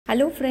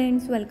Hello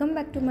friends, welcome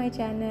back to my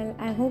channel.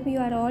 I hope you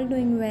are all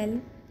doing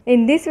well.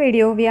 In this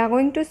video, we are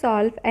going to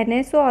solve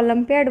NSO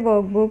Olympiad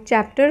Workbook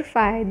Chapter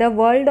 5, The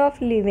World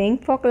of Living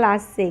for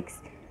Class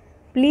 6.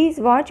 Please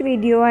watch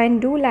video and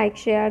do like,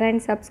 share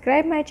and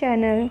subscribe my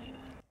channel.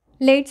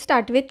 Let's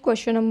start with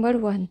question number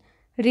 1.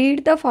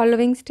 Read the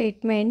following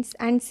statements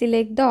and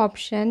select the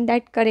option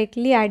that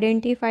correctly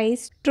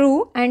identifies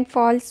true and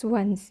false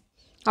ones.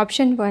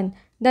 Option 1.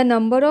 The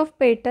number of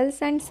petals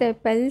and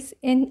sepals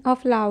in a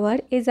flower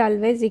is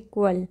always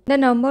equal. The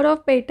number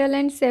of petal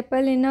and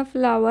sepal in a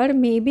flower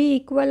may be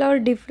equal or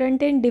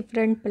different in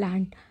different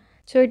plant.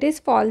 So it is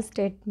false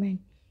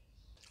statement.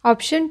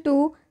 Option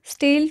 2.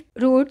 Still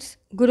roots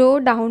grow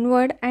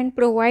downward and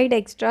provide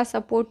extra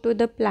support to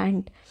the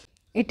plant.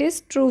 It is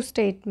true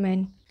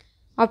statement.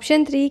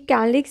 Option 3.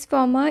 Calyx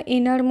form a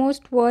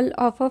innermost wall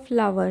of a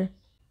flower.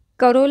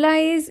 Corolla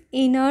is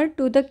inner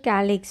to the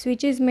calyx,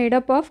 which is made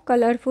up of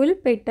colorful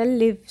petal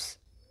leaves.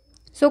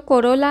 So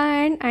corolla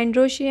and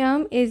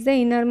androecium is the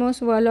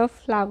innermost wall of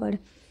flower.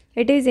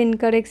 It is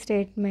incorrect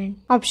statement.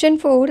 Option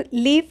 4.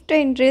 Leaf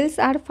tendrils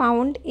are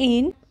found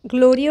in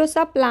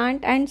gloriosa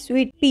plant and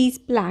sweet peas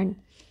plant.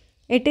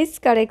 It is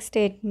correct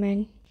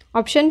statement.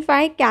 Option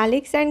 5.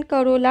 Calyx and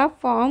corolla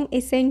form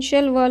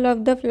essential wall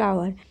of the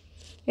flower.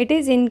 It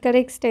is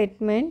incorrect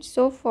statement,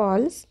 so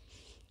false.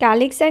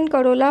 Calyx and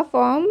corolla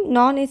form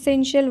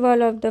non-essential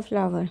wall of the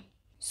flower.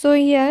 So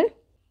here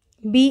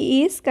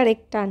B is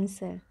correct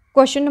answer.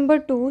 Question number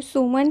 2.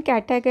 Suman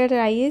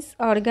categorized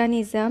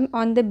organisms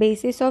on the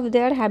basis of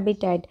their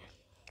habitat.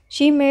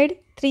 She made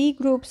 3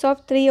 groups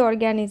of 3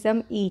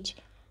 organisms each,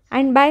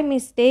 and by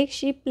mistake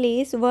she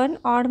placed one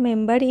odd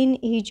member in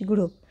each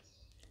group.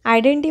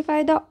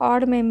 Identify the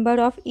odd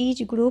member of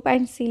each group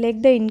and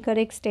select the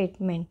incorrect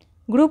statement.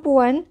 Group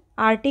 1.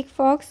 Arctic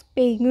fox,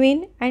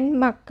 penguin and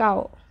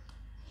macaw.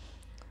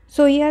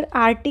 So here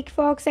Arctic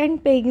fox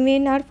and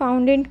penguin are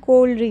found in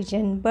cold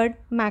region, but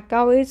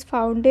macaw is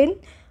found in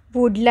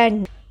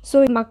woodland.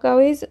 So macaw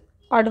is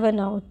odd one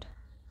out.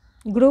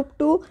 Group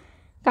 2.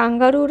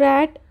 Kangaroo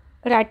rat,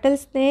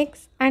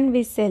 rattlesnakes and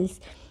whistles.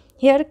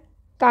 Here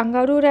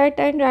kangaroo rat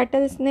and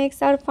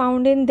rattlesnakes are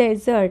found in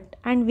desert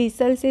and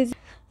whistles is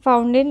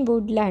found in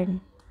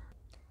woodland.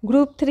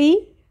 Group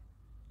 3.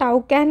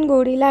 Toucan,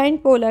 gorilla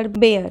and polar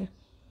bear.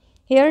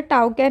 Here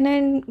toucan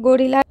and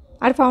gorilla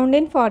are found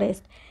in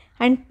forest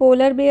and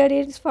polar bear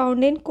is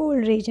found in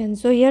cold region.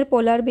 So here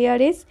polar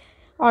bear is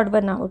odd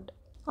one out.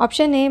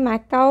 Option A.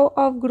 Macaw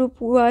of group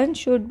 1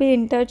 should be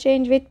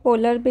interchanged with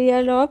polar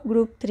bear of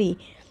group 3.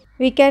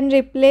 We can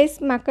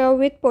replace macaw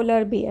with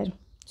polar bear.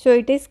 So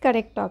it is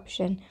correct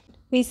option.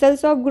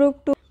 Whistles of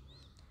group 2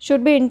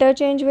 should be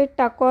interchanged with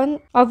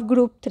toucan of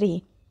group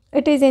 3.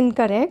 It is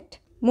incorrect.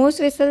 Most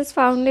whistles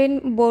found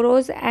in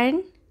burrows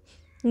and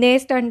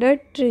nest under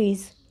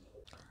trees.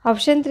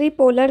 Option 3.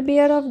 Polar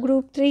bear of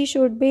group 3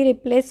 should be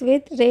replaced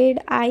with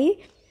red eye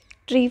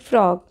tree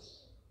frog.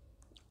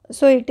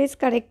 So it is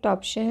correct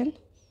option.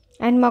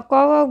 And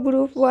macaw of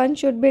group 1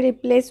 should be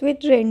replaced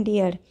with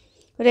reindeer.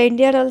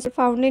 Reindeer also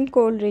found in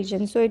cold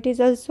region. So it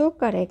is also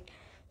correct.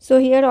 So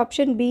here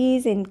option B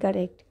is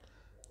incorrect.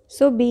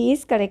 So B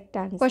is correct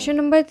answer. Question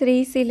number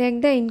 3.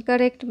 Select the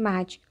incorrect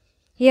match.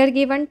 Here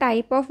given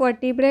type of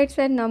vertebrates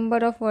and number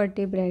of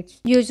vertebrates.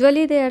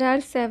 Usually there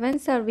are 7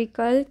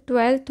 cervical,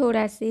 12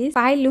 thoracic,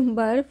 5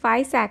 lumbar,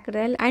 5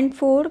 sacral and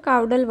 4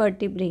 caudal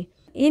vertebrae.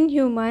 In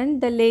human,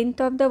 the length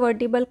of the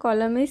vertebral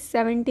column is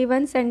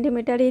 71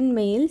 cm in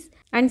males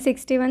and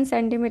 61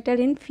 cm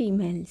in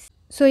females.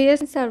 So here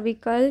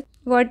cervical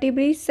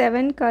vertebrae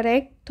 7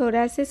 correct,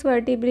 thoracic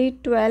vertebrae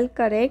 12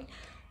 correct,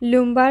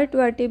 lumbar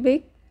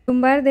vertebrae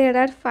there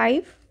are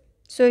 5,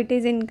 so it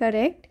is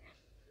incorrect.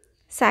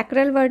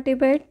 Sacral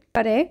vertebrate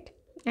correct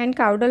and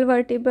caudal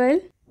vertebral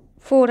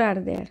 4 are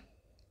there.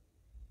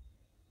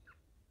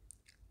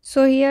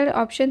 So here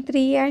option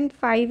 3 and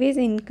 5 is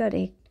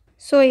incorrect.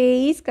 So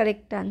A is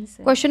correct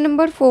answer. Question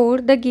number 4.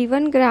 The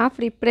given graph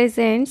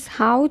represents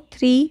how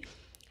 3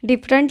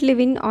 different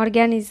living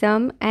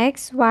organisms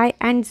X, Y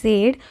and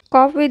Z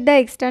cope with the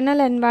external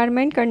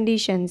environment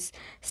conditions.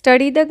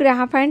 Study the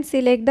graph and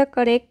select the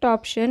correct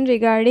option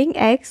regarding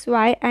X,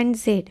 Y and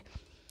Z.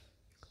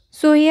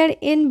 So here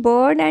in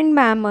bird and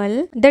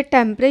mammal, the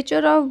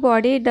temperature of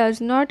body does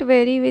not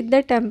vary with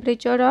the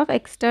temperature of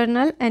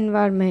external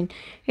environment.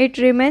 It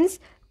remains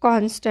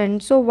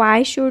constant. So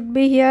Y should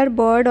be here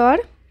bird or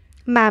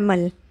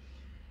mammal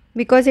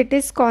because it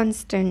is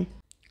constant.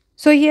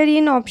 So here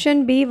in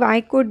option B,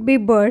 Y could be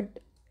bird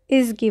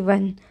is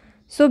given.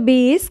 So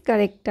B is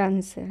correct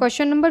answer.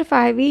 Question number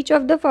 5. Each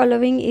of the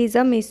following is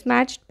a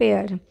mismatched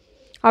pair.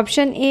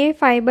 Option A.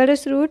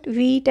 Fibrous root,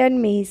 wheat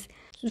and maize.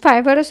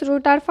 Fibrous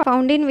root are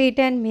found in wheat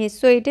and maize.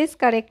 So it is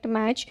correct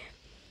match.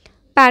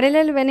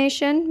 Parallel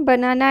venation,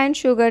 banana and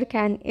sugar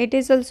cane. It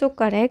is also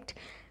correct.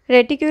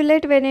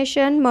 Reticulate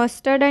venation,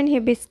 mustard and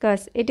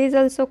hibiscus. It is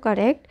also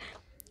correct.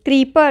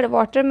 Creeper,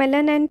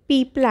 watermelon and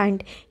pea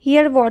plant.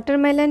 Here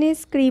watermelon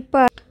is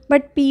creeper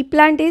but pea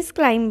plant is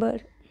climber.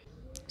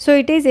 So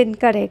it is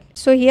incorrect.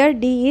 So here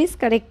D is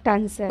correct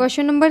answer.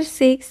 Question number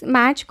 6.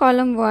 Match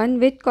column 1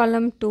 with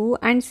column 2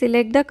 and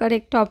select the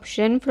correct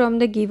option from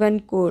the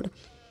given code.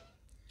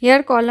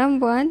 Here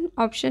column 1,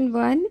 option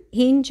 1,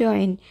 hinge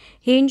joint.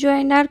 Hinge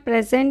joint are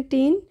present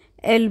in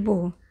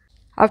elbow.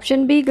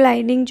 Option B,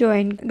 gliding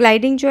joint.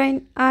 Gliding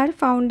joint are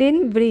found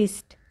in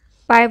wrist.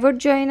 Pivot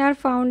joint are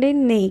found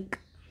in neck.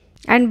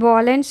 And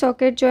ball and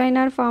socket joint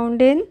are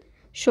found in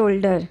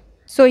shoulder.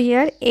 So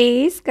here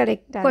A is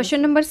correct answer.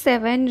 Question number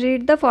 7.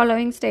 Read the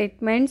following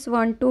statements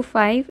 1 to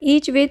 5,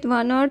 each with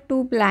 1 or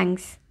 2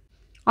 blanks.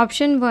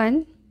 Option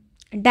 1.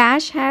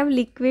 Dash have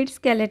liquid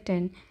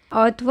skeleton.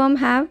 Earthworm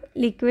have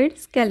liquid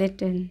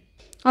skeleton.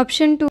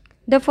 Option 2.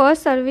 The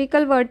first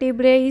cervical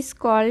vertebrae is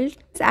called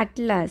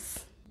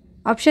atlas.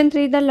 Option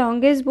 3. The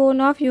longest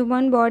bone of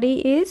human body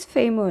is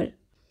femur.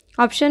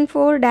 Option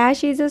 4.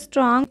 Dash is a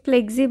strong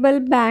flexible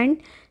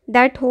band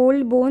that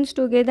hold bones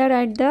together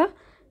at the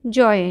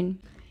joint.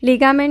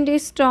 Ligament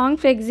is strong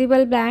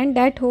flexible band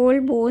that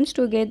hold bones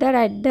together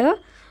at the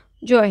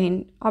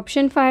joint.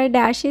 Option 5.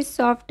 Dash is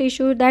soft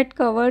tissue that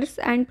covers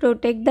and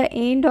protect the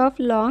end of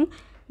long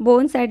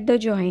bones at the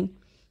joint.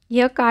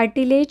 Here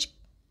cartilage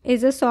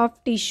is a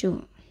soft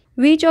tissue.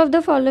 Which of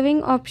the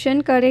following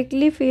option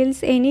correctly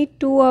fills any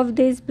two of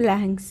these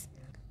blanks?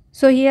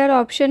 So here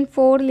option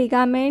 4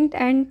 ligament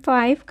and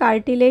 5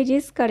 cartilage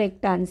is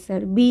correct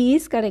answer. B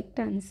is correct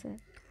answer.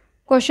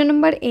 Question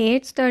number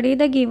 8. Study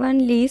the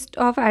given list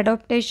of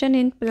adaptation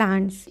in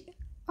plants.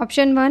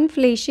 Option 1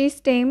 fleshy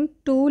stem,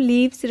 2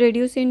 leaves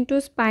reduce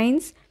into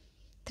spines,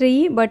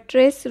 3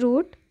 buttress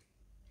root,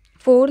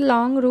 4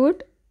 long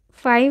root,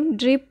 5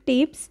 drip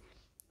tips,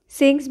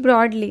 6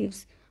 broad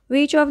leaves.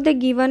 Which of the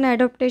given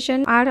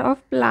adaptation are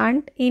of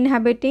plant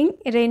inhabiting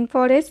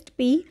rainforest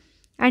P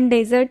and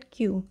desert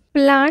Q?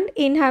 Plant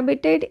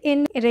inhabited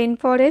in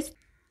rainforest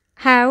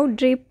have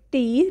drip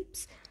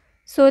tips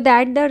so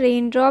that the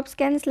raindrops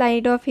can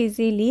slide off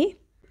easily.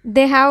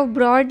 They have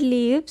broad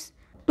leaves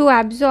to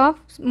absorb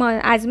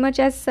as much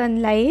as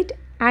sunlight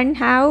and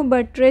have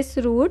buttress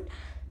root,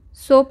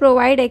 so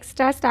provide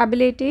extra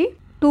stability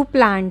to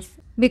plants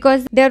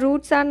because their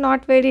roots are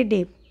not very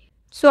deep.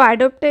 So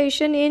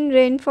adaptation in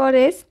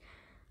rainforest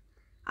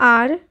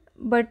are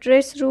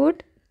buttress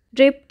root,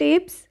 drip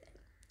tips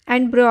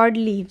and broad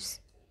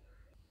leaves.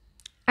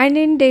 And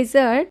in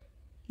desert,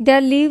 their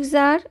leaves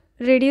are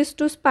reduced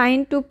to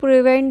spine to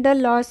prevent the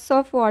loss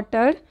of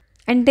water,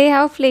 and they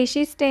have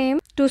fleshy stem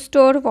to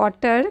store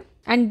water,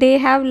 and they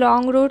have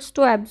long roots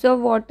to absorb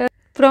water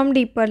from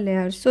deeper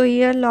layers. So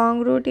here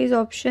long root is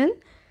option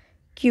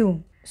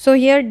Q. So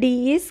here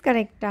D is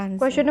correct answer.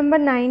 Question number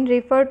 9.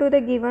 Refer to the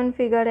given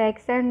figure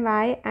X and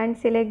Y and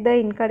select the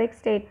incorrect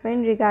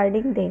statement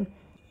regarding them.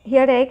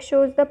 Here X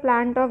shows the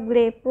plant of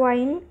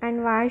grapevine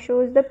and Y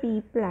shows the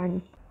pea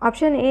plant.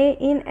 Option A,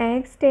 in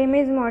X stem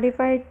is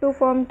modified to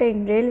form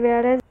tendril,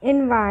 whereas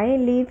in Y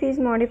leaf is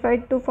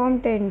modified to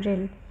form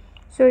tendril.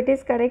 So it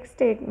is correct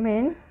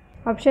statement.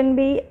 Option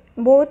B,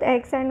 both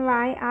X and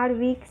Y are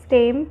weak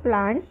stem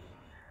plant.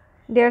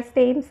 Their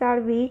stems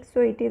are weak, so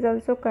it is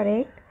also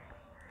correct.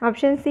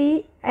 Option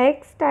C,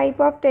 X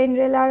type of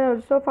tendril are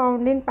also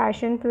found in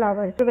passion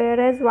flower,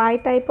 whereas Y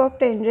type of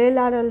tendril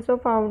are also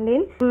found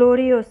in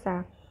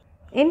gloriosa.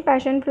 In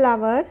passion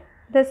flower,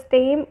 the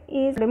stem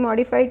is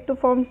modified to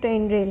form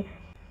tendril,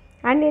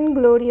 and in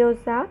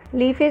gloriosa,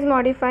 leaf is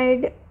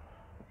modified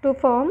to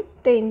form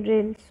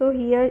tendril. So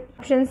here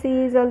option C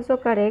is also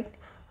correct.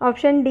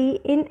 Option D,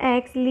 in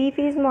X, leaf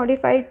is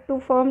modified to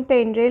form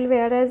tendril,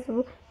 whereas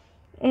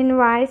in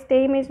Y,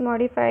 stem is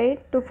modified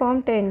to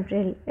form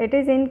tendril. It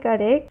is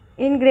incorrect.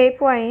 In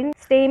grapevine,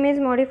 stem is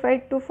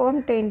modified to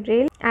form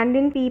tendril, and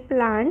in pea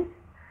plant,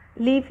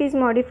 leaf is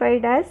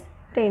modified as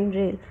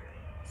tendril.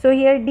 So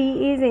here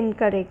D is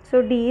incorrect.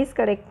 So D is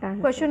correct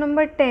answer. Question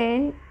number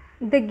 10.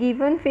 The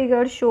given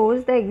figure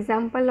shows the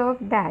example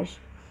of dash.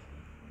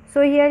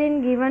 So here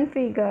in given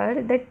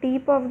figure, the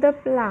tip of the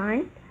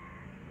plant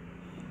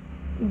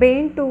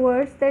bent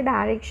towards the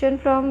direction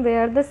from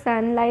where the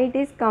sunlight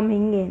is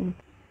coming in.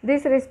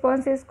 This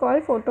response is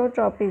called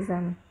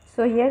phototropism.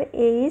 So here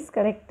A is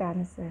correct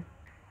answer.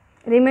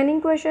 Remaining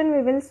question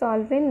we will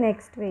solve in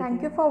next video.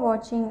 Thank you for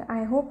watching.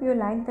 I hope you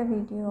liked the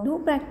video. Do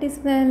practice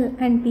well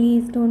and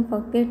please don't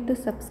forget to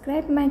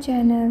subscribe my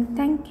channel.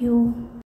 Thank you.